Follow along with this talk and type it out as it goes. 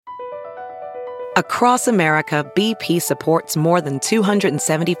Across America, BP supports more than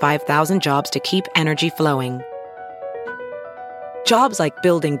 275,000 jobs to keep energy flowing. Jobs like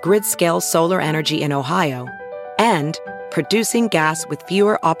building grid-scale solar energy in Ohio and producing gas with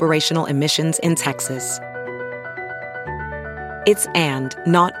fewer operational emissions in Texas. It's and,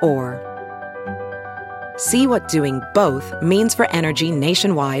 not or. See what doing both means for energy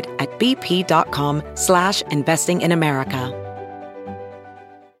nationwide at bp.com/investing in America.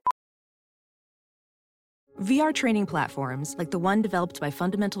 VR training platforms, like the one developed by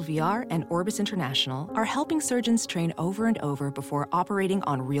Fundamental VR and Orbis International, are helping surgeons train over and over before operating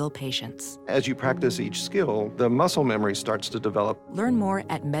on real patients. As you practice each skill, the muscle memory starts to develop. Learn more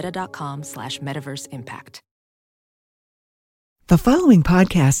at meta.com/metaverseimpact. The following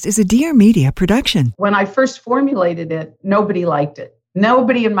podcast is a Dear Media production. When I first formulated it, nobody liked it.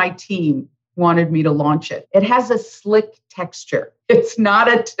 Nobody in my team wanted me to launch it. It has a slick texture. It's not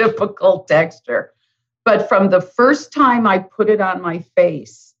a typical texture. But from the first time I put it on my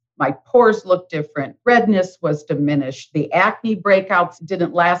face, my pores looked different. Redness was diminished. The acne breakouts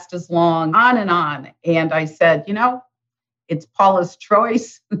didn't last as long, on and on. And I said, it's Paula's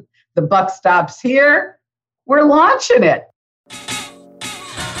choice. The buck stops here. We're launching it.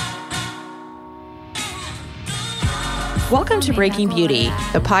 Welcome to Breaking Beauty,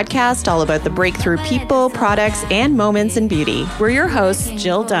 the podcast all about the breakthrough people, products, and moments in beauty. We're your hosts,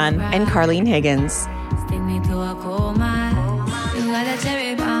 Jill Dunn and Carlene Higgins.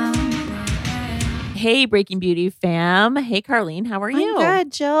 Hey, Breaking Beauty fam. Hey, Carlene, how are you? I'm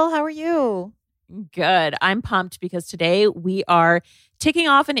good, Jill. How are you? Good. I'm pumped because today we are ticking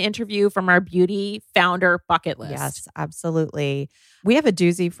off an interview from our beauty founder bucket list. Yes, absolutely. We have a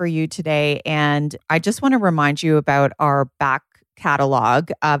doozy for you today, and I just want to remind you about our back catalog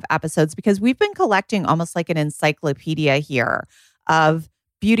of episodes because we've been collecting almost like an encyclopedia here of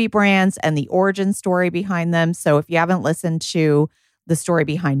beauty brands and the origin story behind them. So if you haven't listened to the story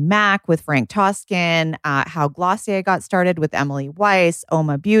behind MAC with Frank Toscan, how Glossier got started with Emily Weiss,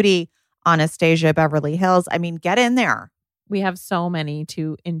 Oma Beauty, Anastasia Beverly Hills, get in there. We have so many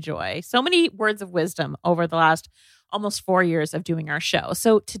to enjoy. So many words of wisdom over the last almost 4 years of doing our show.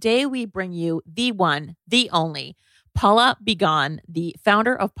 So today we bring you the one, the only, Paula Begoun, the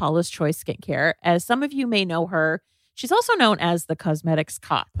founder of Paula's Choice Skincare. As some of you may know her, she's also known as the Cosmetics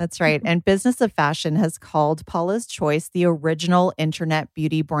Cop. That's right. And Business of Fashion has called Paula's Choice the original internet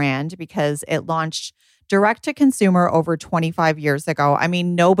beauty brand because it launched direct to consumer over 25 years ago.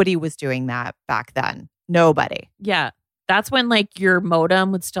 Nobody was doing that back then. Nobody. Yeah. That's when your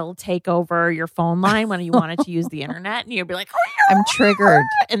modem would still take over your phone line when you wanted to use the internet, and you'd be like, "Oh, I'm triggered."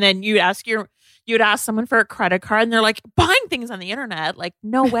 And then you'd ask someone for a credit card, and they're like, "Buying things on the internet,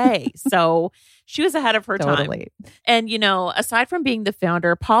 no way." So she was ahead of her Totally. time. And aside from being the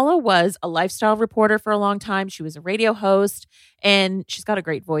founder, Paula was a lifestyle reporter for a long time. She was a radio host, and she's got a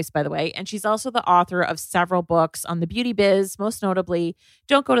great voice, by the way. And she's also the author of several books on the beauty biz, most notably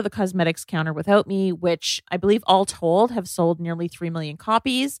Don't Go to the Cosmetics Counter Without Me, which I believe all told have sold nearly 3 million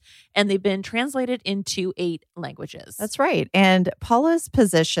copies, and they've been translated into 8 languages. That's right. And Paula's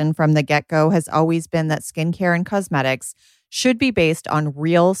position from the get-go has always been that skincare and cosmetics should be based on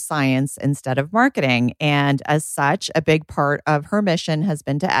real science instead of marketing. And as such, a big part of her mission has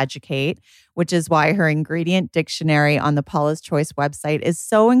been to educate, which is why her ingredient dictionary on the Paula's Choice website is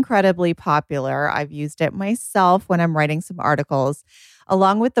so incredibly popular. I've used it myself when I'm writing some articles,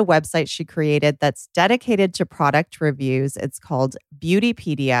 along with the website she created that's dedicated to product reviews. It's called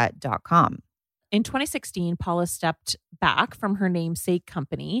beautypedia.com. In 2016, Paula stepped back from her namesake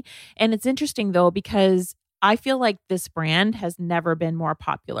company. And it's interesting, though, because I feel like this brand has never been more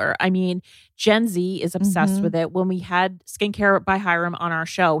popular. Gen Z is obsessed with it. When we had Skincare by Hiram on our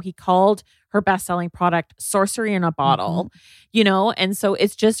show, he called her best-selling product Sorcery in a Bottle, and so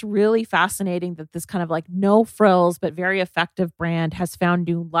it's just really fascinating that this kind of no frills, but very effective brand has found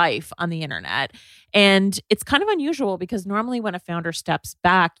new life on the internet. And it's kind of unusual because normally when a founder steps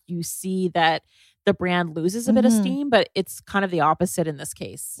back, you see that the brand loses a bit of steam, but it's kind of the opposite in this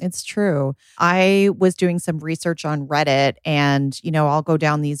case. It's true. I was doing some research on Reddit and, I'll go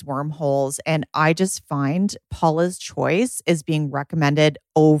down these wormholes and I just find Paula's Choice is being recommended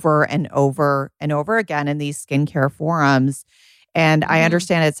over and over and over again in these skincare forums. And I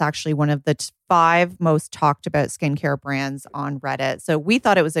understand it's actually one of the 5 most talked about skincare brands on Reddit. So we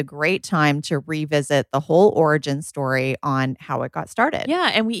thought it was a great time to revisit the whole origin story on how it got started.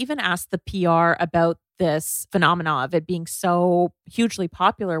 Yeah. And we even asked the PR about this phenomena of it being so hugely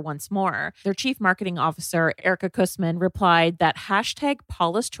popular once more. Their chief marketing officer, Erica Kussman, replied that hashtag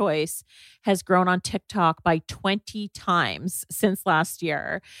Paula's Choice has grown on TikTok by 20 times since last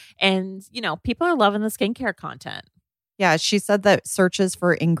year. And, people are loving the skincare content. Yeah, she said that searches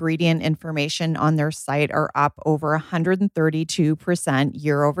for ingredient information on their site are up over 132%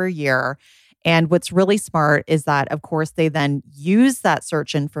 year over year. And what's really smart is that, of course, they then use that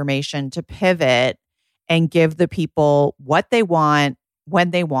search information to pivot and give the people what they want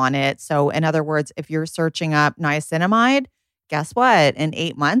when they want it. So in other words, if you're searching up niacinamide, guess what? In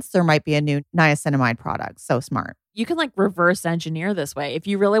 8 months, there might be a new niacinamide product. So smart. You can reverse engineer this way. If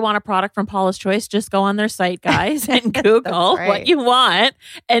you really want a product from Paula's Choice, just go on their site, guys, and Google what you want.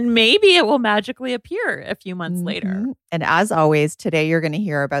 And maybe it will magically appear a few months later. And as always, today you're going to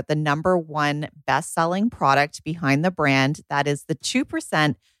hear about the number one best-selling product behind the brand. That is the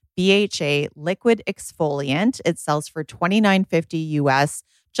 2% BHA liquid exfoliant. It sells for $29.50 US.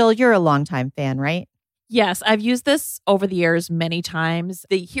 Jill, you're a longtime fan, right? Yes, I've used this over the years many times.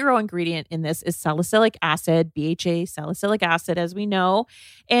 The hero ingredient in this is salicylic acid, BHA salicylic acid, as we know.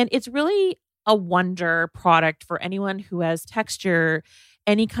 And it's really a wonder product for anyone who has texture,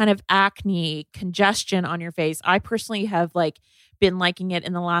 any kind of acne, congestion on your face. I personally have been liking it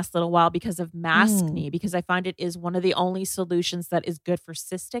in the last little while because of maskne, because I find it is one of the only solutions that is good for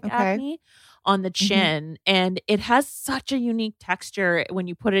cystic acne on the chin. And it has such a unique texture. When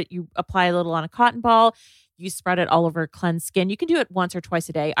you put it, you apply a little on a cotton ball, you spread it all over cleansed skin. You can do it once or twice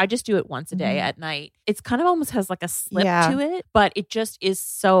a day. I just do it once a day at night. It's kind of almost has a slip to it, but it just is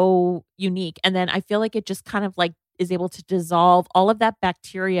so unique. And then I feel like it just kind of is able to dissolve all of that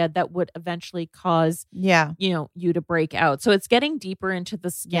bacteria that would eventually cause, you to break out. So it's getting deeper into the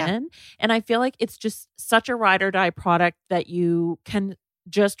skin. And I feel like it's just such a ride or die product that you can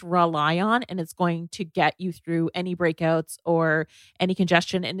just rely on, and it's going to get you through any breakouts or any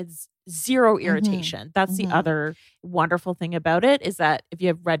congestion, and it's zero irritation. That's the other wonderful thing about it, is that if you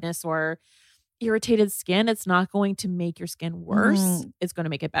have redness or irritated skin, it's not going to make your skin worse. It's going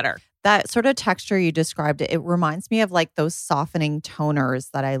to make it better. That sort of texture you described, it reminds me of those softening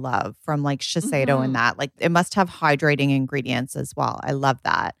toners that I love from Shiseido and that. It must have hydrating ingredients as well. I love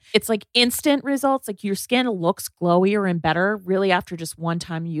that. It's instant results. Your skin looks glowier and better really after just one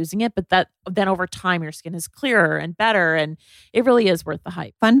time using it. But then over time, your skin is clearer and better. And it really is worth the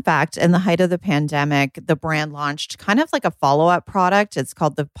hype. Fun fact, in the height of the pandemic, the brand launched kind of a follow-up product. It's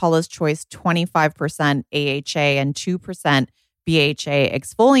called the Paula's Choice 25% AHA and 2% BHA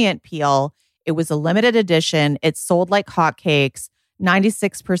exfoliant peel. It was a limited edition. It sold like hotcakes,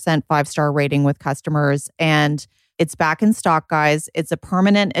 96% 5-star rating with customers. And it's back in stock, guys. It's a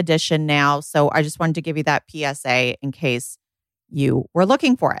permanent edition now. So I just wanted to give you that PSA in case you were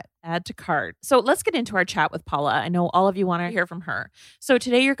looking for it. Add to cart. So let's get into our chat with Paula. I know all of you want to hear from her. So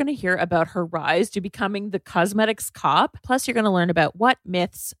today you're going to hear about her rise to becoming the cosmetics cop. Plus you're going to learn about what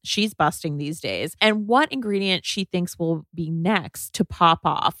myths she's busting these days and what ingredient she thinks will be next to pop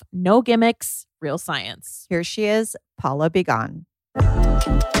off. No gimmicks, real science. Here she is, Paula Begoun.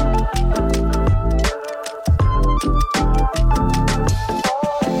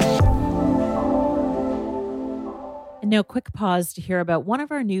 And now, quick pause to hear about one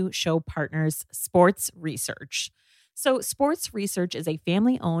of our new show partners, Sports Research. So Sports Research is a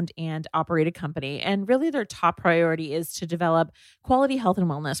family-owned and operated company, and really their top priority is to develop quality health and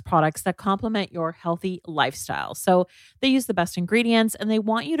wellness products that complement your healthy lifestyle. So they use the best ingredients, and they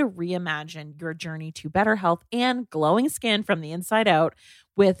want you to reimagine your journey to better health and glowing skin from the inside out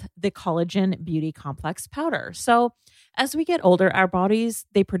with the Collagen Beauty Complex powder. So as we get older, our bodies,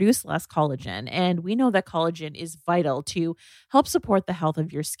 they produce less collagen. And we know that collagen is vital to help support the health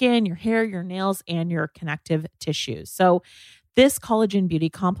of your skin, your hair, your nails, and your connective tissues. So this Collagen Beauty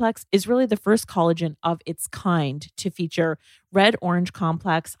Complex is really the first collagen of its kind to feature red orange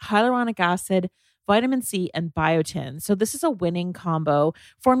complex, hyaluronic acid, vitamin C, and biotin. So this is a winning combo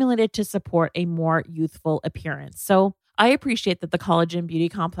formulated to support a more youthful appearance. So I appreciate that the Collagen Beauty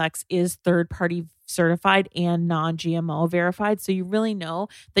Complex is third-party certified and non-GMO verified, so you really know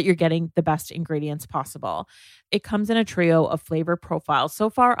that you're getting the best ingredients possible. It comes in a trio of flavor profiles. So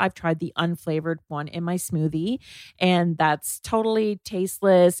far, I've tried the unflavored one in my smoothie, and that's totally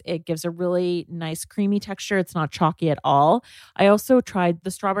tasteless. It gives a really nice creamy texture. It's not chalky at all. I also tried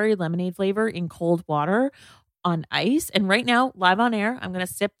the strawberry lemonade flavor in cold water on ice, and right now, live on air, I'm going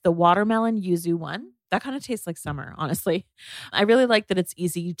to sip the watermelon yuzu one. That kind of tastes like summer, honestly. I really like that it's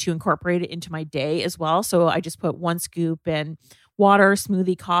easy to incorporate it into my day as well. So I just put 1 scoop in water,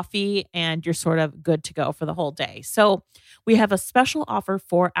 smoothie, coffee, and you're sort of good to go for the whole day. So we have a special offer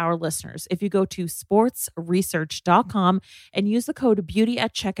for our listeners. If you go to sportsresearch.com and use the code BEAUTY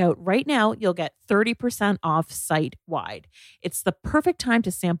at checkout right now, you'll get 30% off site-wide. It's the perfect time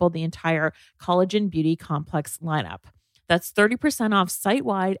to sample the entire Collagen Beauty Complex lineup. That's 30% off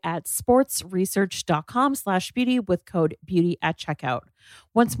site-wide at sportsresearch.com/beauty with code BEAUTY at checkout.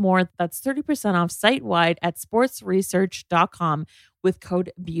 Once more, that's 30% off site-wide at sportsresearch.com with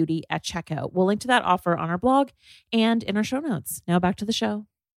code BEAUTY at checkout. We'll link to that offer on our blog and in our show notes. Now back to the show.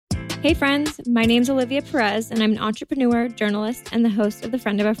 Hey friends, my name's Olivia Perez, and I'm an entrepreneur, journalist, and the host of the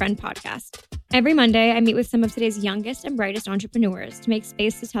Friend of a Friend podcast. Every Monday, I meet with some of today's youngest and brightest entrepreneurs to make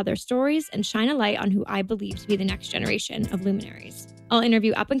space to tell their stories and shine a light on who I believe to be the next generation of luminaries. I'll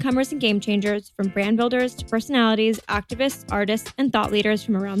interview up-and-comers and game changers, from brand builders to personalities, activists, artists, and thought leaders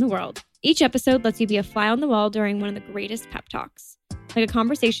from around the world. Each episode lets you be a fly on the wall during one of the greatest pep talks, like a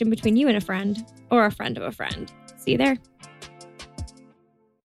conversation between you and a friend, or a friend of a friend. See you there.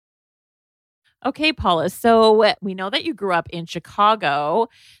 Okay, Paula, so we know that you grew up in Chicago.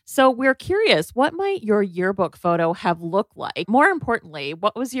 So we're curious, what might your yearbook photo have looked like? More importantly,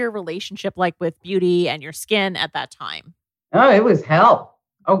 what was your relationship like with beauty and your skin at that time? Oh, it was hell.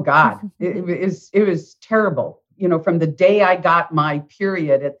 Oh, God. It was terrible. You know, from the day I got my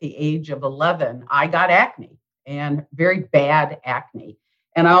period at the age of 11, I got acne, and very bad acne.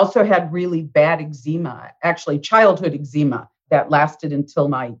 And I also had really bad eczema, actually childhood eczema, that lasted until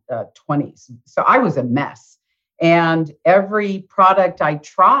my 20s. So I was a mess. And every product I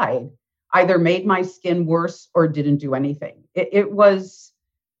tried either made my skin worse or didn't do anything. It was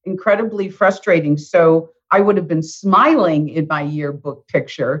incredibly frustrating. So I would have been smiling in my yearbook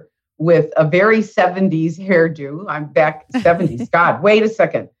picture with a very 70s hairdo. I'm back 70s. God, wait a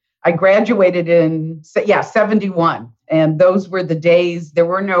second. I graduated in 71. And those were the days. There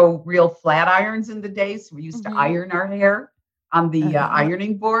were no real flat irons in the days. So we used to iron our hair on the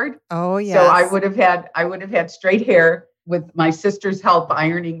ironing board. Oh, yes. So I would have had straight hair with my sister's help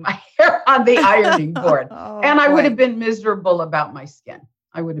ironing my hair on the ironing board. And I would have been miserable about my skin.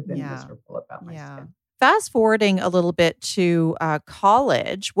 Miserable about my skin. Fast forwarding a little bit to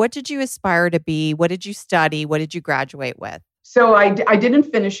college, what did you aspire to be? What did you study? What did you graduate with? So I didn't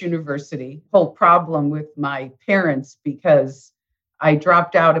finish university. Whole problem with my parents, because I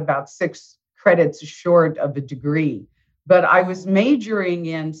dropped out about 6 credits short of a degree. But I was majoring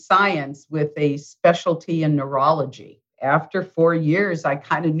in science with a specialty in neurology. After 4 years, I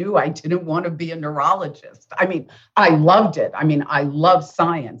kind of knew I didn't want to be a neurologist. I mean, I loved it. I mean, I love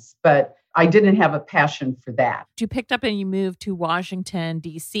science, but I didn't have a passion for that. You picked up and you moved to Washington,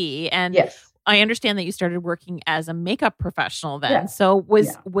 D.C. And yes. I understand that you started working as a makeup professional then. Yeah. So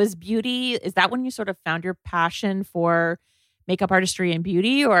was beauty, is that when you sort of found your passion for makeup artistry and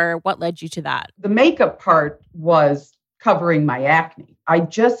beauty, or what led you to that? The makeup part was covering my acne. I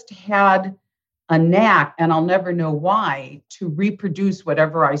just had a knack, and I'll never know why, to reproduce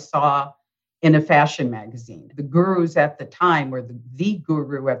whatever I saw in a fashion magazine. The gurus at the time, or the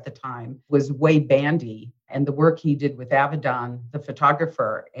guru at the time, was Way Bandy, and the work he did with Avedon, the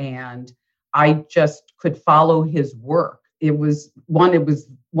photographer. And I just could follow his work. It was one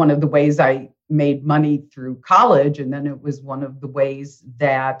of the ways I made money through college. And then it was one of the ways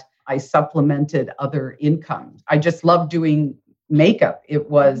that I supplemented other income. I just loved doing makeup. It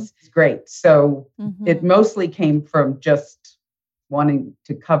was great. So it mostly came from just wanting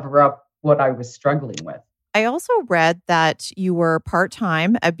to cover up what I was struggling with. I also read that you were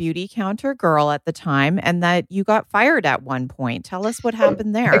part-time a beauty counter girl at the time, and that you got fired at one point. Tell us what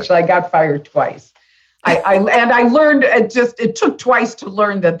happened there. Actually, I got fired twice. I learned, it took twice to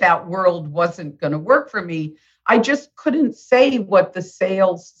learn that world wasn't going to work for me. I just couldn't say what the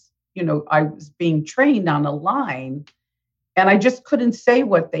sales, I was being trained on a line, and I just couldn't say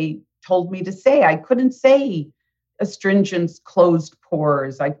what they told me to say. I couldn't say astringents closed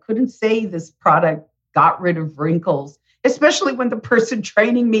pores. I couldn't say this product got rid of wrinkles, especially when the person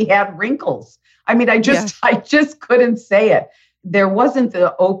training me had wrinkles. I mean, I just couldn't say it. There wasn't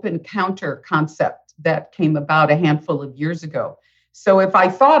the open counter concept that came about a handful of years ago. So if I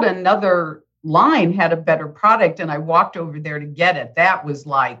thought another line had a better product and I walked over there to get it, that was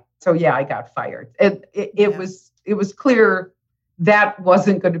like, so yeah, I got fired. It was clear that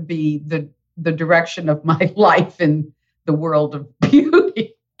wasn't going to be the direction of my life in the world of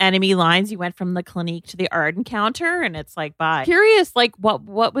beauty. Enemy lines, you went from the Clinique to the art encounter, and it's like, bye. Curious, like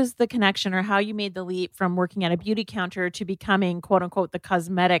what was the connection, or how you made the leap from working at a beauty counter to becoming, quote unquote, the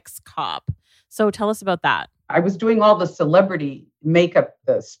cosmetics cop. So tell us about that. I was doing all the celebrity makeup,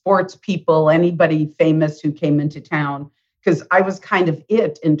 the sports people, anybody famous who came into town. because I was kind of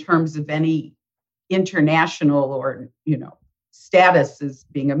it in terms of any international or, status as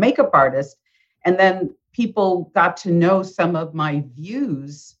being a makeup artist. And then people got to know some of my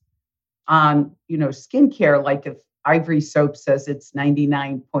views on, skincare. Like if Ivory soap says it's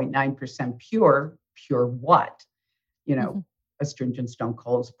 99.9% pure what? Astringents don't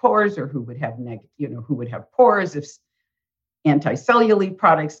close pores, or who would have who would have pores if anti-cellulite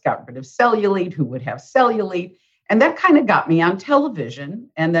products got rid of cellulite, who would have cellulite. And that kind of got me on television.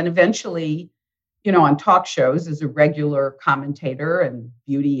 And then eventually, on talk shows as a regular commentator and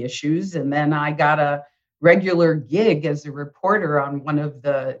beauty issues. And then I got a regular gig as a reporter on one of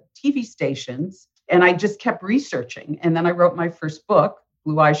the TV stations. And I just kept researching. And then I wrote my first book,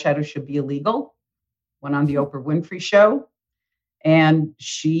 Blue Eyeshadow Should Be Illegal, went on the Oprah Winfrey Show. And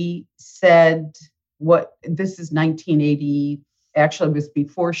she said, this is 1980. Actually, it was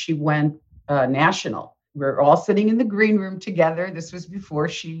before she went national. We're all sitting in the green room together. This was before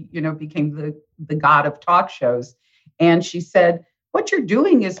she, became the god of talk shows. And she said, what you're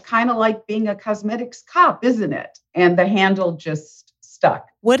doing is kind of like being a cosmetics cop, isn't it? And the handle just stuck.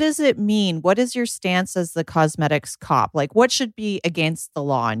 What does it mean? What is your stance as the cosmetics cop? Like, what should be against the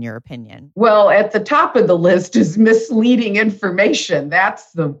law, in your opinion? Well, at the top of the list is misleading information.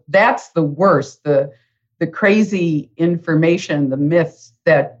 That's the worst. The crazy information, the myths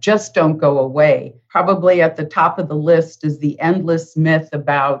that just don't go away. Probably at the top of the list is the endless myth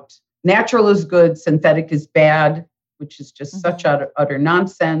about natural is good, synthetic is bad, which is just such utter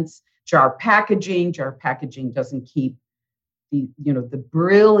nonsense. Jar packaging doesn't keep the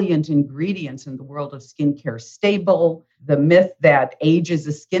brilliant ingredients in the world of skincare stable. The myth that age is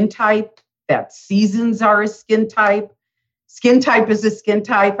a skin type, that seasons are a skin type. Skin type is a skin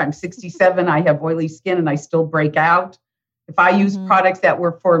type. I'm 67. I have oily skin and I still break out. If I use products that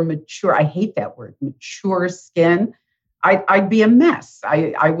were for mature, I hate that word, mature skin, I'd be a mess.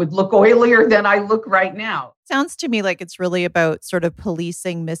 I would look oilier than I look right now. Sounds to me like it's really about sort of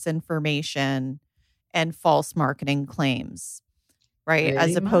policing misinformation and false marketing claims, right?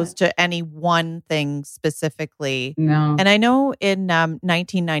 As opposed to any one thing specifically. No. And I know in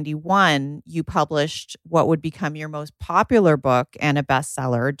 1991, you published what would become your most popular book and a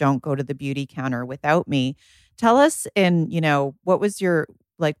bestseller, Don't Go to the Beauty Counter Without Me. Tell us what's your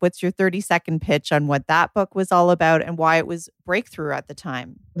 30-second pitch on what that book was all about and why it was breakthrough at the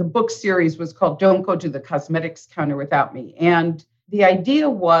time? The book series was called Don't Go to the Cosmetics Counter Without Me. And the idea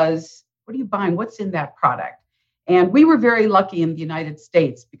was, what are you buying? What's in that product? And we were very lucky in the United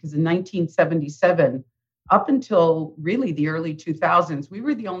States because in 1977, up until really the early 2000s, we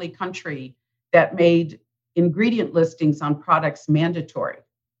were the only country that made ingredient listings on products mandatory.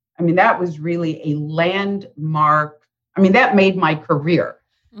 I mean, that was really a landmark. I mean, that made my career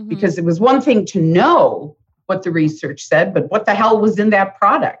because it was one thing to know what the research said, but what the hell was in that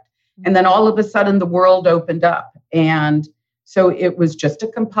product? And then all of a sudden the world opened up. And so it was just a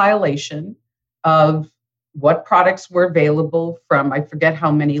compilation of what products were available from, I forget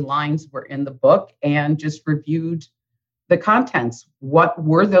how many lines were in the book, and just reviewed the contents. What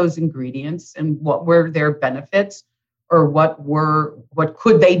were those ingredients and what were their benefits? Or what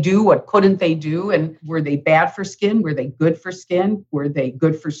could they do? What couldn't they do? And were they bad for skin? Were they good for skin? Were they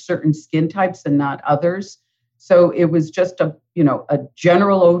good for certain skin types and not others? So it was just a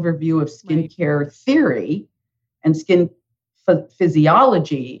general overview of skincare theory and skin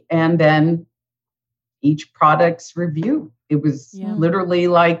physiology, and then each product's review. It was literally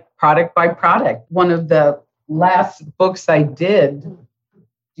like product by product. One of the last books I did, do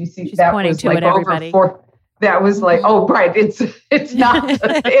you see? She's that pointing was to like it, everybody. That was like, oh, right. It's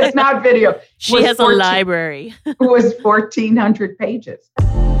not video. She has a library. It was 1,400 pages.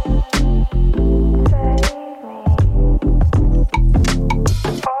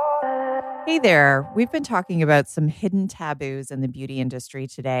 Hey there. We've been talking about some hidden taboos in the beauty industry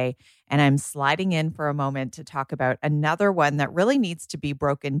today, and I'm sliding in for a moment to talk about another one that really needs to be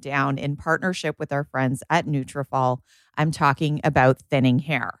broken down in partnership with our friends at Nutrafol. I'm talking about thinning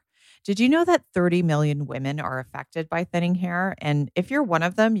hair. Did you know that 30 million women are affected by thinning hair? And if you're one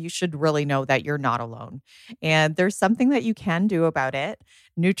of them, you should really know that you're not alone. And there's something that you can do about it.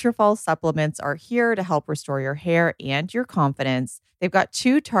 Nutrafol supplements are here to help restore your hair and your confidence. They've got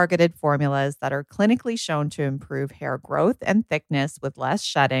 2 targeted formulas that are clinically shown to improve hair growth and thickness with less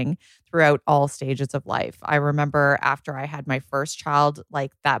shedding throughout all stages of life. I remember after I had my first child,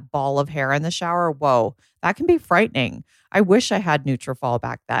 like that ball of hair in the shower, whoa, that can be frightening. I wish I had Nutrafol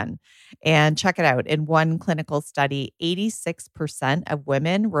back then. And check it out. In one clinical study, 86% of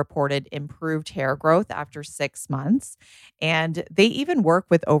women reported improved hair growth after 6 months. And they even work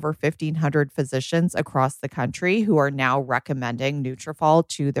with over 1,500 physicians across the country who are now recommending Nutrafol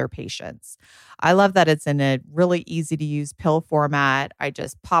to their patients. I love that it's in a really easy to use pill format. I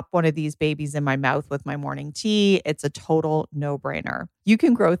just pop one of these babies in my mouth with my morning tea. It's a total no-brainer. You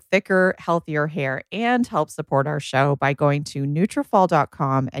can grow thicker, healthier hair and help support our show by going to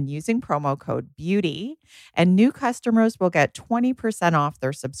Nutrafol.com and using promo code BEAUTY. And new customers will get 20% off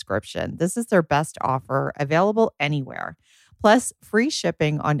their subscription. This is their best offer, available anywhere. Plus, free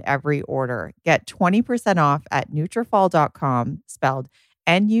shipping on every order. Get 20% off at Nutrafol.com, spelled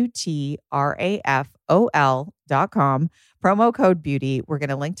Nutrafol.com, promo code BEAUTY. We're going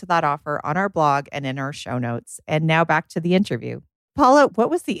to link to that offer on our blog and in our show notes. And now back to the interview. Paula, what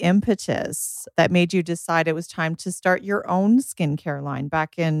was the impetus that made you decide it was time to start your own skincare line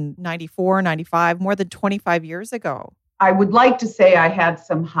back in 94, 95, more than 25 years ago? I would like to say I had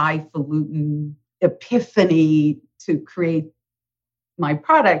some highfalutin epiphany to create my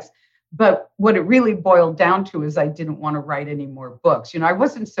products. But what it really boiled down to is I didn't want to write any more books. I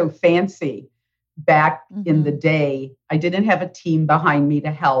wasn't so fancy back in the day. I didn't have a team behind me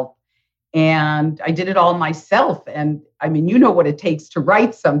to help. And I did it all myself. And I mean, you know what it takes to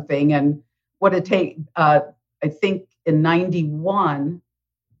write something and what it takes. I think in 91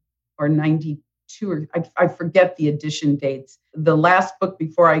 or 92, or I forget the edition dates. The last book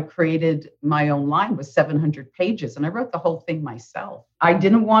before I created my own line was 700 pages. And I wrote the whole thing myself. I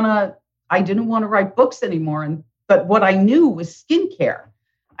didn't want to write books anymore. But what I knew was skincare.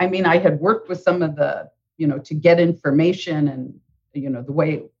 I mean, I had worked with some of the, to get information and,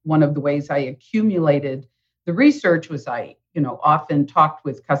 one of the ways I accumulated the research was I often talked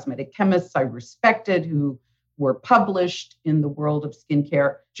with cosmetic chemists I respected who were published in the world of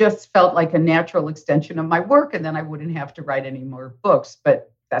skincare, just felt like a natural extension of my work. And then I wouldn't have to write any more books,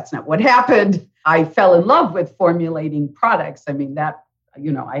 but that's not what happened. I fell in love with formulating products. I mean,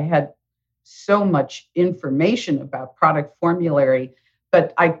 I had so much information about product formulary,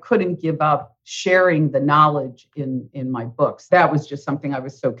 but I couldn't give up sharing the knowledge in my books. That was just something I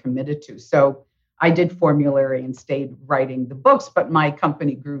was so committed to. So I did formulary and stayed writing the books, but my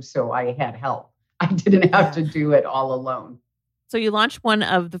company grew, so I had help. I didn't have to do it all alone. So you launched one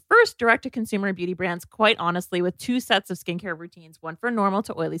of the first direct-to-consumer beauty brands, quite honestly, with 2 sets of skincare routines, one for normal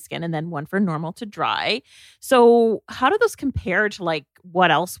to oily skin and then one for normal to dry. So how do those compare to like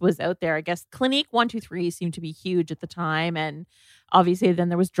what else was out there? I guess Clinique 123 seemed to be huge at the time. And obviously then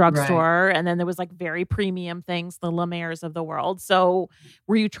there was drugstore and then there was like very premium things, the La Mers of the world. So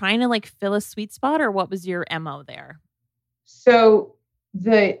were you trying to like fill a sweet spot or what was your MO there? So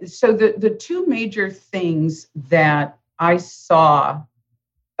the 2 major things that I saw,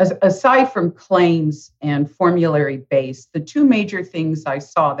 aside from claims and formulary base, the 2 major things I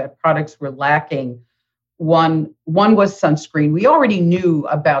saw that products were lacking, one was sunscreen. We already knew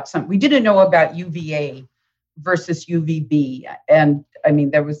about we didn't know about UVA versus UVB. And I mean,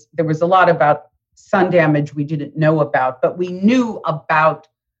 there was a lot about sun damage we didn't know about, but we knew about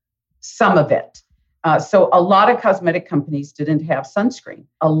some of it. So a lot of cosmetic companies didn't have sunscreen.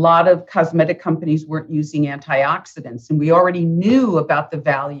 A lot of cosmetic companies weren't using antioxidants. And we already knew about the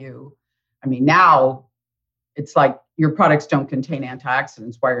value. I mean, now it's like your products don't contain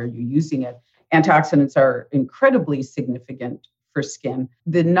antioxidants. Why are you using it? Antioxidants are incredibly significant for skin.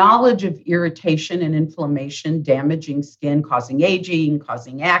 The knowledge of irritation and inflammation damaging skin, causing aging,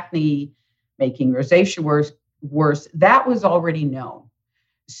 causing acne, making rosacea worse, that was already known.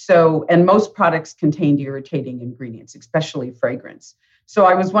 So, and most products contained irritating ingredients, especially fragrance. So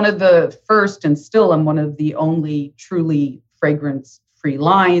I was one of the first, and still am one of the only truly fragrance-free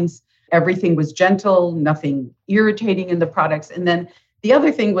lines. Everything was gentle, nothing irritating in the products. And then the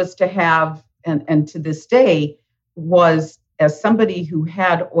other thing was to have, and to this day, was as somebody who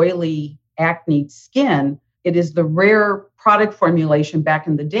had oily acne skin, it is the rare product formulation back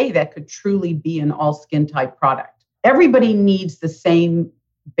in the day that could truly be an all skin type product. Everybody needs the same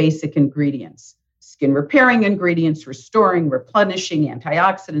basic ingredients, skin repairing ingredients, restoring, replenishing,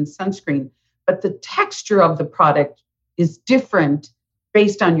 antioxidants, sunscreen, but the texture of the product is different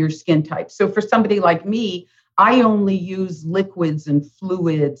based on your skin type. So for somebody like me, I only use liquids and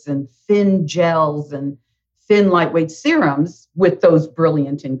fluids and thin gels and thin lightweight serums with those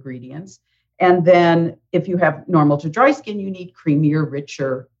brilliant ingredients. And then if you have normal to dry skin, you need creamier,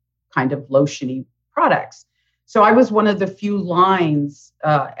 richer, kind of lotiony products. So I was one of the few lines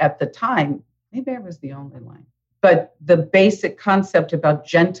at the time. Maybe I was the only line. But the basic concept about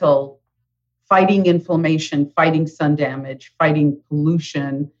gentle, fighting inflammation, fighting sun damage, fighting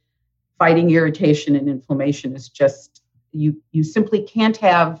pollution, fighting irritation and inflammation is just, you simply can't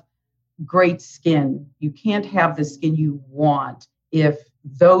have great skin. You can't have the skin you want if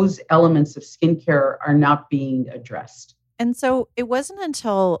those elements of skincare are not being addressed. And so it wasn't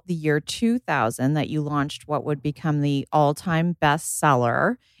until the year 2000 that you launched what would become the all-time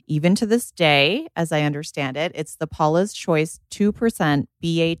bestseller. Even to this day, as I understand it, it's the Paula's Choice 2%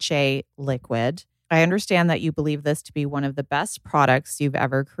 BHA liquid. I understand that you believe this to be one of the best products you've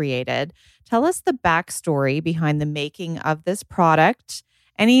ever created. Tell us the backstory behind the making of this product,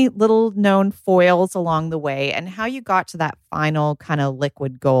 any little known foils along the way, and how you got to that final kind of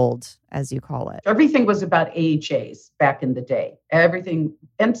liquid gold, as you call it. Everything was about AHAs back in the day. Everything,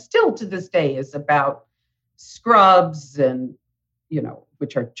 and still to this day, is about scrubs and,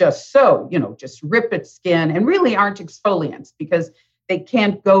 which are just so, just rip at skin and really aren't exfoliants because they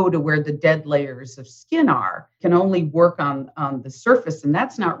can't go to where the dead layers of skin are, can only work on the surface. And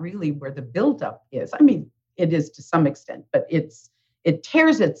that's not really where the buildup is. I mean, it is to some extent, but it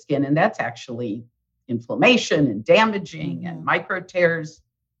tears at skin, and that's actually inflammation and damaging and micro tears,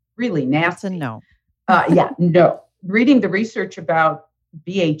 really nasty. No. No. Reading the research about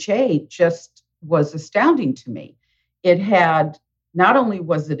BHA just was astounding to me. It had, not only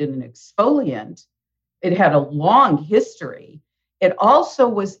was it an exfoliant, it had a long history. It also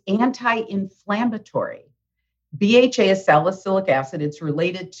was anti-inflammatory. BHA is salicylic acid. It's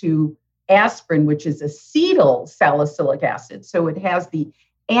related to aspirin, which is acetyl salicylic acid. So it has the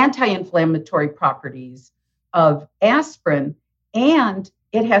anti-inflammatory properties of aspirin, and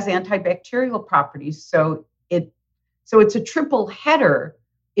it has antibacterial properties. So it's a triple header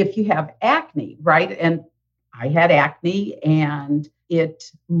if you have acne, right? And I had acne, and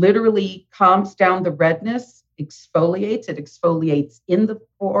it literally calms down the redness, exfoliates. It exfoliates in the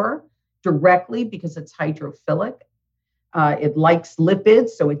pore directly because it's hydrophilic. It likes lipids,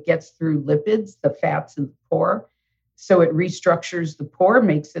 so it gets through lipids, the fats in the pore. So it restructures the pore,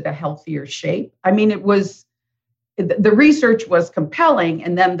 makes it a healthier shape. I mean, the research was compelling.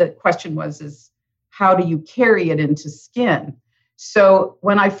 And then the question is how do you carry it into skin? So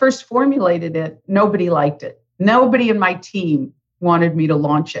when I first formulated it, nobody liked it. Nobody in my team wanted me to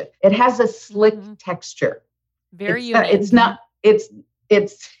launch it. It has a slick texture. Very unique. It's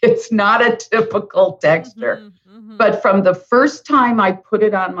not a typical texture. But from the first time I put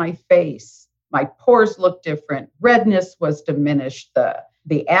it on my face, my pores looked different. Redness was diminished.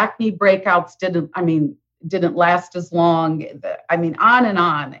 The acne breakouts didn't last as long. On and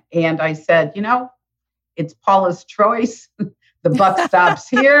on. And I said, it's Paula's choice. The buck stops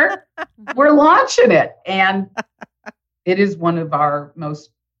here. We're launching it. And it is one of our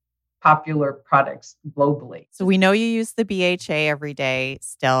most popular products globally. So we know you use the BHA every day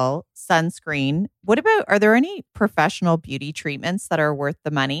still, sunscreen. Are there any professional beauty treatments that are worth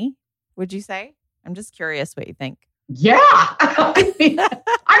the money, would you say? I'm just curious what you think. Yeah. I'm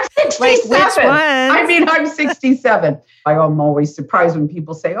 67. Like which ones? I'm 67. I'm always surprised when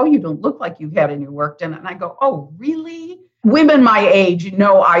people say, oh, you don't look like you've had any work done. And I go, oh, really? Women my age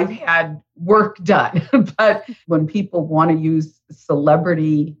know I've had work done. But when people want to use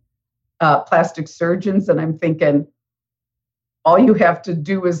celebrity plastic surgeons, and I'm thinking, all you have to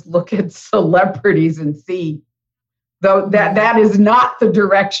do is look at celebrities and see, though that is not the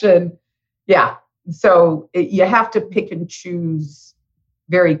direction. Yeah. So you have to pick and choose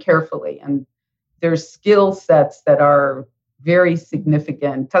very carefully. And there's skill sets that are very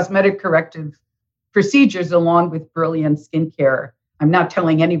significant. Cosmetic corrective procedures along with brilliant skincare. I'm not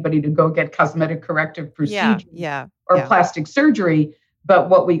telling anybody to go get cosmetic corrective procedures or plastic surgery. But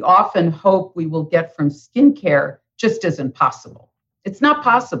what we often hope we will get from skincare just isn't possible. It's not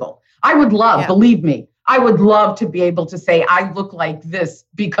possible. I would love, believe me, I would love to be able to say I look like this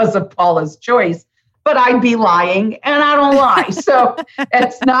because of Paula's Choice, but I'd be lying, and I don't lie. So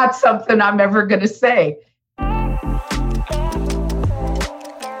it's not something I'm ever going to say.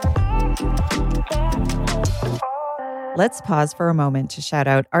 Let's pause for a moment to shout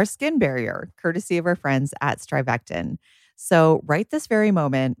out our skin barrier, courtesy of our friends at Strivectin. So right this very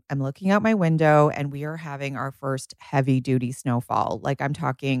moment, I'm looking out my window and we are having our first heavy duty snowfall. Like I'm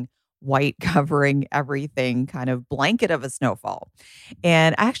talking white covering everything kind of blanket of a snowfall.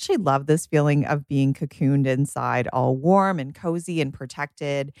 And I actually love this feeling of being cocooned inside, all warm and cozy and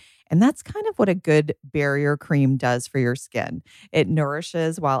protected. And that's kind of what a good barrier cream does for your skin. It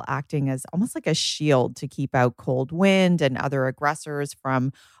nourishes while acting as almost like a shield to keep out cold wind and other aggressors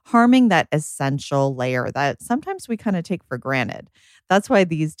from harming that essential layer that sometimes we kind of take for granted. That's why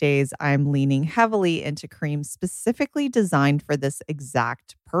these days I'm leaning heavily into creams specifically designed for this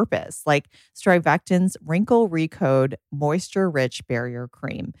exact purpose, like Strivectin's Wrinkle Recode Moisture Rich Barrier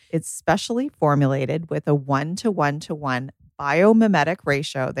Cream. It's specially formulated with a 1:1:1 biomimetic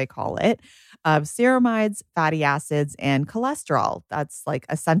ratio, they call it, of ceramides, fatty acids, and cholesterol. That's like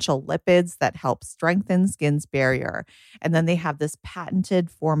essential lipids that help strengthen skin's barrier. And then they have this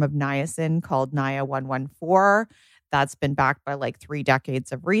patented form of niacin called Nia 114. That's been backed by like 3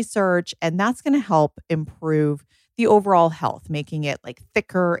 decades of research. And that's going to help improve the overall health, making it like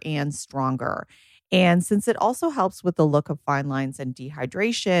thicker and stronger. And since it also helps with the look of fine lines and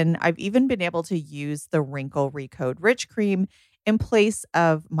dehydration, I've even been able to use the Wrinkle Recode Rich Cream in place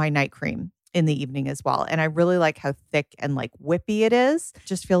of my night cream in the evening as well. And I really like how thick and like whippy it is. It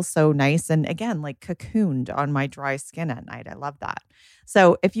just feels so nice. And again, like cocooned on my dry skin at night. I love that.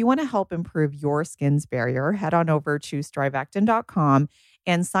 So if you want to help improve your skin's barrier, head on over to Strivectin.com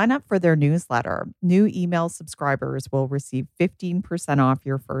and sign up for their newsletter. New email subscribers will receive 15% off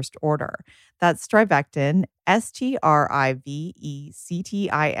your first order. That's Strivectin,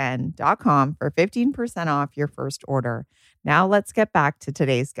 Strivectin.com for 15% off your first order. Now let's get back to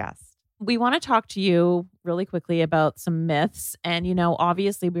today's guest. We want to talk to you really quickly about some myths. And,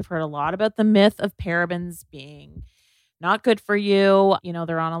 obviously we've heard a lot about the myth of parabens being not good for you.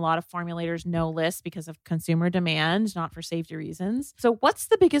 They're on a lot of formulators' no list because of consumer demand, not for safety reasons. So what's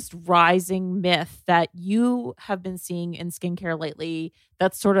the biggest rising myth that you have been seeing in skincare lately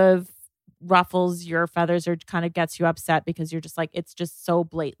that sort of ruffles your feathers or kind of gets you upset because you're just like, it's just so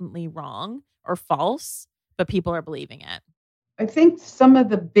blatantly wrong or false, but people are believing it? I think some of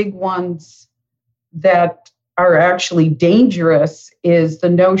the big ones that are actually dangerous is the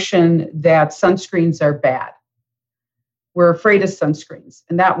notion that sunscreens are bad. We're afraid of sunscreens,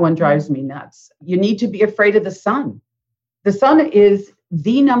 and that one drives me nuts. You need to be afraid of the sun. The sun is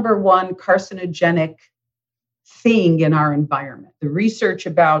the number one carcinogenic thing in our environment. The research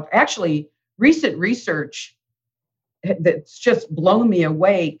recent research that's just blown me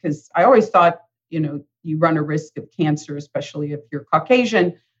away, because I always thought, you run a risk of cancer, especially if you're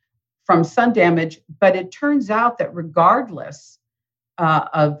Caucasian, from sun damage. But it turns out that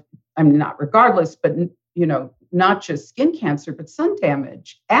not just skin cancer, but sun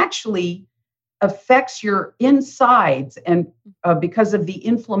damage actually affects your insides, and because of the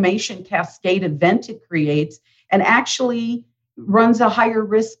inflammation cascade event it creates, and actually runs a higher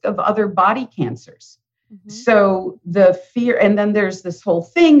risk of other body cancers. Mm-hmm. So the fear, and then there's this whole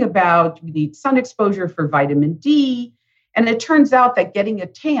thing about you need sun exposure for vitamin D. And it turns out that getting a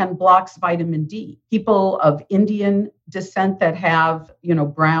tan blocks vitamin D. People of Indian descent that have,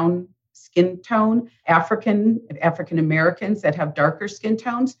 brown skin tone, African Americans that have darker skin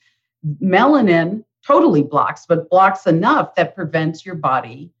tones, melanin totally blocks, but blocks enough that prevents your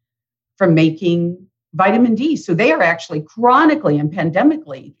body from making vitamin D. So they are actually chronically and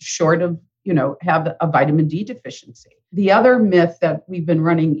pandemically short of, have a vitamin D deficiency. The other myth that we've been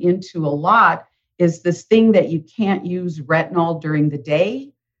running into a lot is this thing that you can't use retinol during the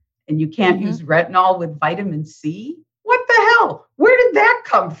day, and you can't use retinol with vitamin C. What the hell? Where did that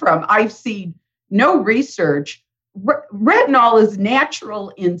come from? I've seen no research. Retinol is natural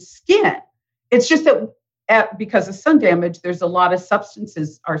in skin. It's just that because of sun damage, there's a lot of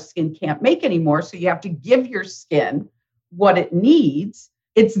substances our skin can't make anymore. So you have to give your skin what it needs.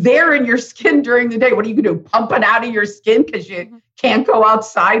 It's there in your skin during the day. What are you going to do? Pump it out of your skin because you can't go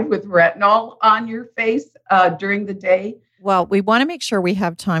outside with retinol on your face during the day? Well, we want to make sure we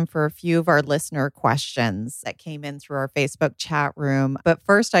have time for a few of our listener questions that came in through our Facebook chat room. But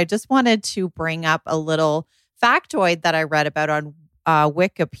first, I just wanted to bring up a little factoid that I read about on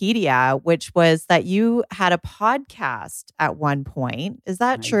Wikipedia, which was that you had a podcast at one point. Is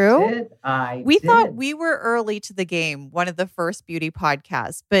that true? We thought we were early to the game, one of the first beauty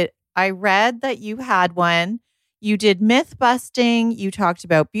podcasts, but I read that you had one. You did myth busting. You talked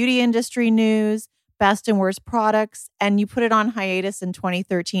about beauty industry news, best and worst products, and you put it on hiatus in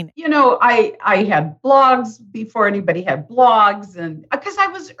 2013. I had blogs before anybody had blogs, and because I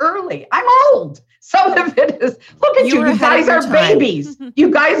was early. I'm old. Some of it is, look at you. You guys are babies. You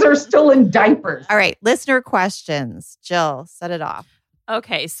guys are still in diapers. All right, listener questions. Jill, set it off.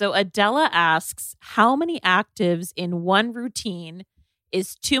 Okay, so Adela asks, how many actives in one routine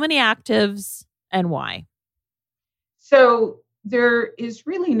is too many actives and why? So there is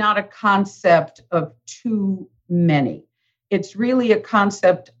really not a concept of too many. It's really a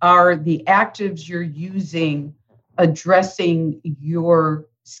concept, are the actives you're using addressing your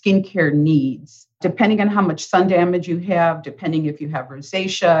skincare needs, depending on how much sun damage you have, depending if you have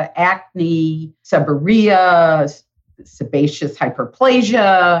rosacea, acne, seborrhea, sebaceous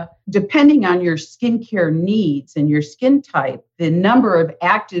hyperplasia, depending on your skincare needs and your skin type, the number of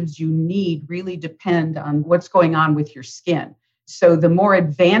actives you need really depend on what's going on with your skin. So the more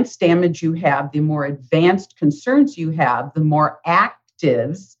advanced damage you have, the more advanced concerns you have, the more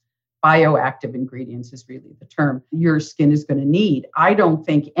actives, bioactive ingredients is really the term, your skin is going to need. I don't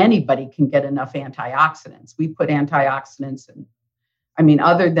think anybody can get enough antioxidants. We put antioxidants in,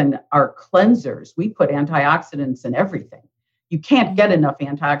 other than our cleansers, we put antioxidants in everything. You can't get enough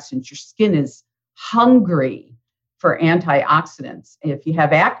antioxidants. Your skin is hungry for antioxidants. If you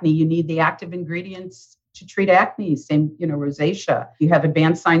have acne, you need the active ingredients to treat acne. Same, rosacea. If you have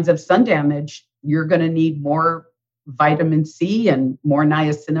advanced signs of sun damage, you're going to need more vitamin C and more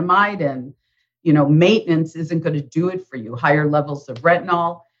niacinamide, and, maintenance isn't going to do it for you. Higher levels of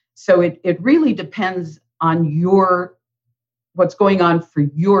retinol. So it really depends on what's going on for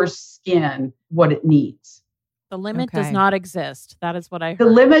your skin, what it needs. The limit does not exist. That is what I heard.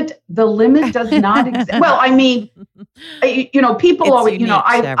 The limit does not exist. Well, people It's always, unique to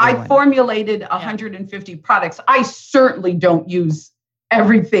I everyone. formulated 150 products. I certainly don't use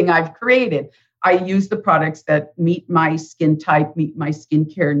everything I've created. I use the products that meet my skin type, meet my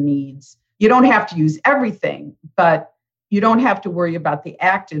skincare needs. You don't have to use everything, but you don't have to worry about the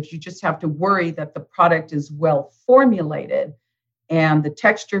actives. You just have to worry that the product is well formulated and the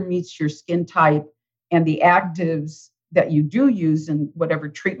texture meets your skin type, and the actives that you do use in whatever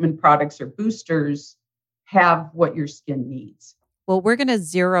treatment products or boosters have what your skin needs. Well, we're going to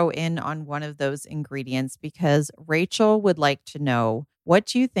zero in on one of those ingredients because Rachel would like to know, what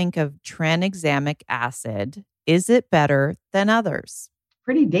do you think of tranexamic acid? Is it better than others?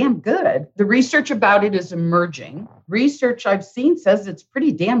 Pretty damn good. The research about it is emerging. Research I've seen says it's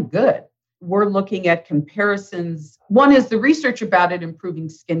pretty damn good. We're looking at comparisons. One is the research about it improving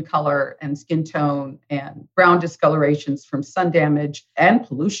skin color and skin tone and brown discolorations from sun damage and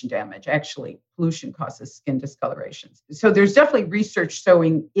pollution damage. Actually, pollution causes skin discolorations. So there's definitely research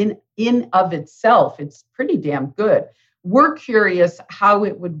showing in of itself, it's pretty damn good. We're curious how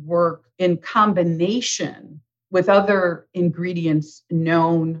it would work in combination with other ingredients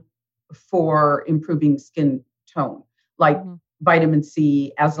known for improving skin tone, like vitamin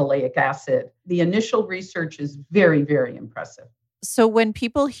C, azelaic acid. The initial research is very, very impressive. So when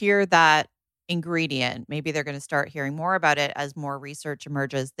people hear that ingredient, maybe they're going to start hearing more about it as more research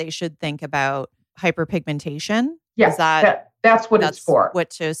emerges. They should think about hyperpigmentation. Yes, that's what it's for.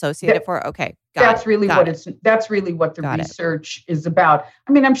 What to associate it for? Okay, that's really what the research is about.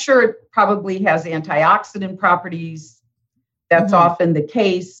 I'm sure it probably has antioxidant properties. That's often the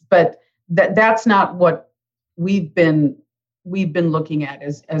case, but that's not what we've been looking at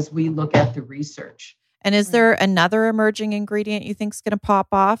as we look at the research. And is there another emerging ingredient you think is going to pop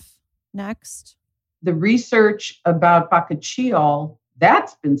off next? The research about bakuchiol,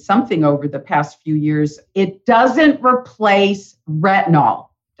 that's been something over the past few years. It doesn't replace retinol.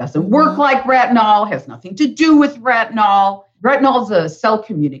 Doesn't work like retinol, has nothing to do with retinol. Retinol is a cell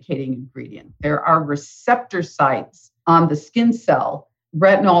communicating ingredient. There are receptor sites on the skin cell.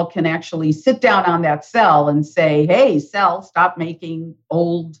 Retinol can actually sit down on that cell and say, hey, cell, stop making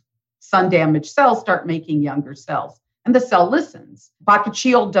old sun damaged cells, start making younger cells. And the cell listens.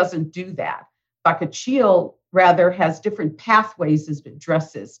 Bakuchiol doesn't do that. Bakuchiol rather has different pathways as it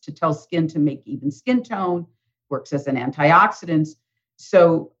addresses to tell skin to make even skin tone, works as an antioxidant.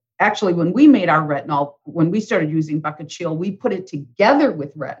 So actually, when we made our retinol, when we started using bakuchiol, we put it together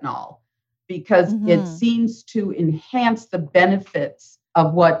with retinol because it seems to enhance the benefits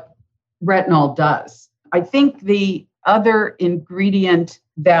of what retinol does. I think the other ingredient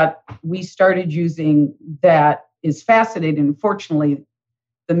that we started using that is fascinating, unfortunately,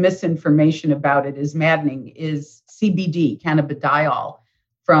 the misinformation about it is maddening, is CBD, cannabidiol,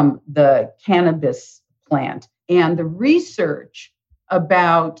 from the cannabis plant. And the research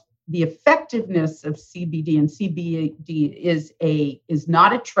about the effectiveness of CBD, and CBD is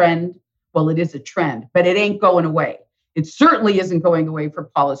not a trend. Well, it is a trend, but it ain't going away. It certainly isn't going away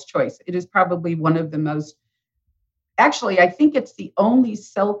for Paula's Choice. It is probably one of the most, actually, I think it's the only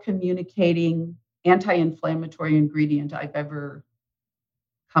cell communicating anti-inflammatory ingredient I've ever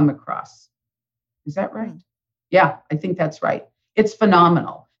come across. Is that right? Yeah, I think that's right. It's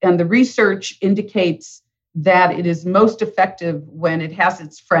phenomenal. And the research indicates that it is most effective when it has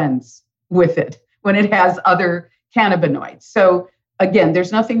its friends with it, when it has other cannabinoids. So again,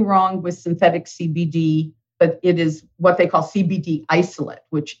 there's nothing wrong with synthetic CBD, but it is what they call CBD isolate,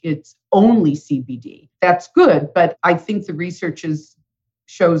 which it's only CBD. That's good, but I think the research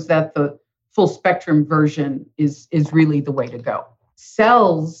shows that the full spectrum version is really the way to go.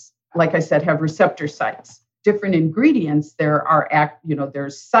 Cells, like I said, have receptor sites. Different ingredients,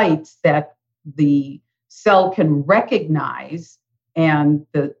 there's sites that the cell can recognize, and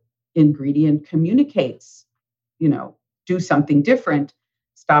the ingredient communicates, do something different,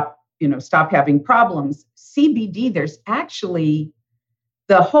 stop having problems. CBD, there's actually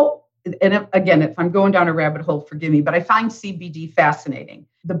and again, if I'm going down a rabbit hole, forgive me, but I find CBD fascinating.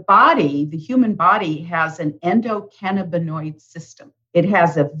 The human body has an endocannabinoid system. It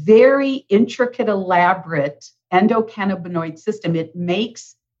has a very intricate, elaborate endocannabinoid system. It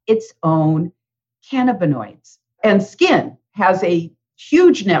makes its own cannabinoids. And skin has a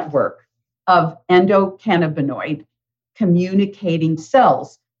huge network of endocannabinoid communicating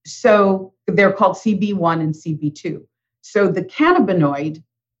cells. So they're called CB1 and CB2. So the cannabinoid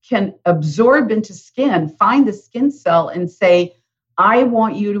can absorb into skin, find the skin cell and say, I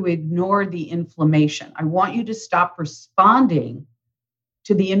want you to ignore the inflammation. I want you to stop responding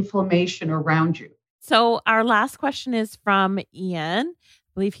to the inflammation around you. So our last question is from Ian.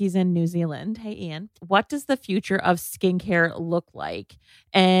 I believe he's in New Zealand. Hey, Ian, what does the future of skincare look like?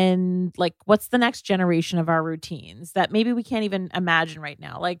 And what's the next generation of our routines that maybe we can't even imagine right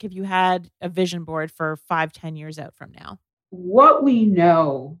now? Like if you had a vision board for 5-10 years out from now. What we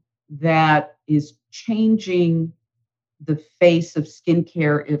know that is changing the face of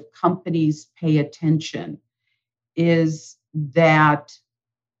skincare, if companies pay attention, is that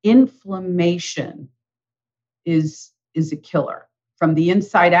inflammation is a killer. From the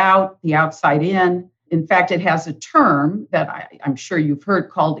inside out, the outside in. In fact, it has a term that I'm sure you've heard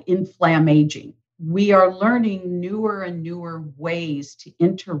called inflammaging. We are learning newer and newer ways to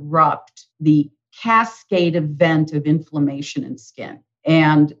interrupt the cascade event of inflammation in skin.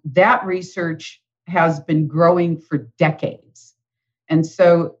 And that research has been growing for decades. And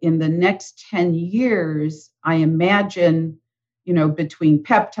so in the next 10 years, I imagine, between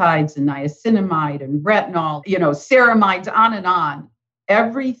peptides and niacinamide and retinol, ceramides, on and on,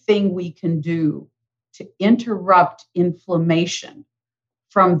 everything we can do to interrupt inflammation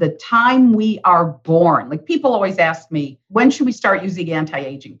from the time we are born. Like people always ask me, when should we start using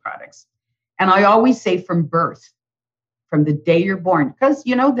anti-aging products? And I always say from birth, from the day you're born, because,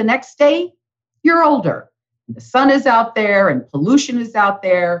 the next day you're older. The sun is out there and pollution is out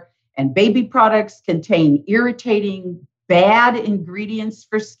there, and baby products contain irritating, bad ingredients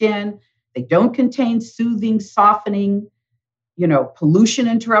for skin. They don't contain soothing, softening, pollution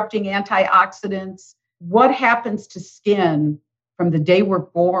interrupting antioxidants. What happens to skin from the day we're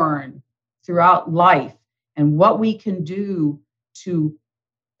born throughout life, and what we can do to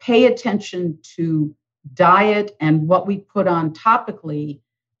pay attention to diet and what we put on topically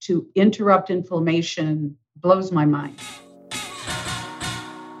to interrupt inflammation blows my mind.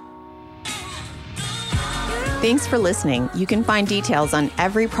 Thanks for listening. You can find details on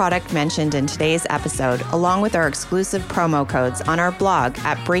every product mentioned in today's episode, along with our exclusive promo codes on our blog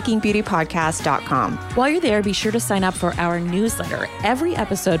at breakingbeautypodcast.com. While you're there, be sure to sign up for our newsletter. Every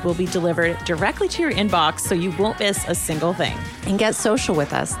episode will be delivered directly to your inbox, so you won't miss a single thing. And get social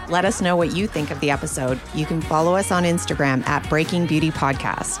with us. Let us know what you think of the episode. You can follow us on Instagram at Breaking Beauty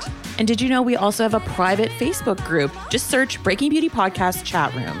Podcast. And did you know we also have a private Facebook group? Just search Breaking Beauty Podcast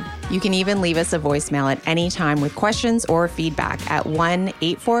Chat Room. You can even leave us a voicemail at any time with questions or feedback at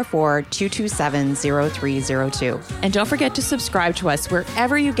 1-844-227-0302. And don't forget to subscribe to us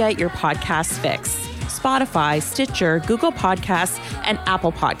wherever you get your podcast fix. Spotify, Stitcher, Google Podcasts, and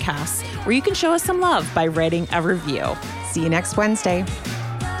Apple Podcasts, where you can show us some love by writing a review. See you next Wednesday.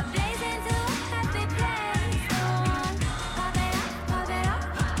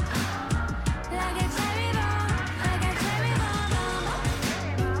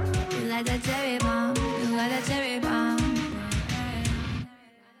 Cherry bomb, you got a cherry bomb.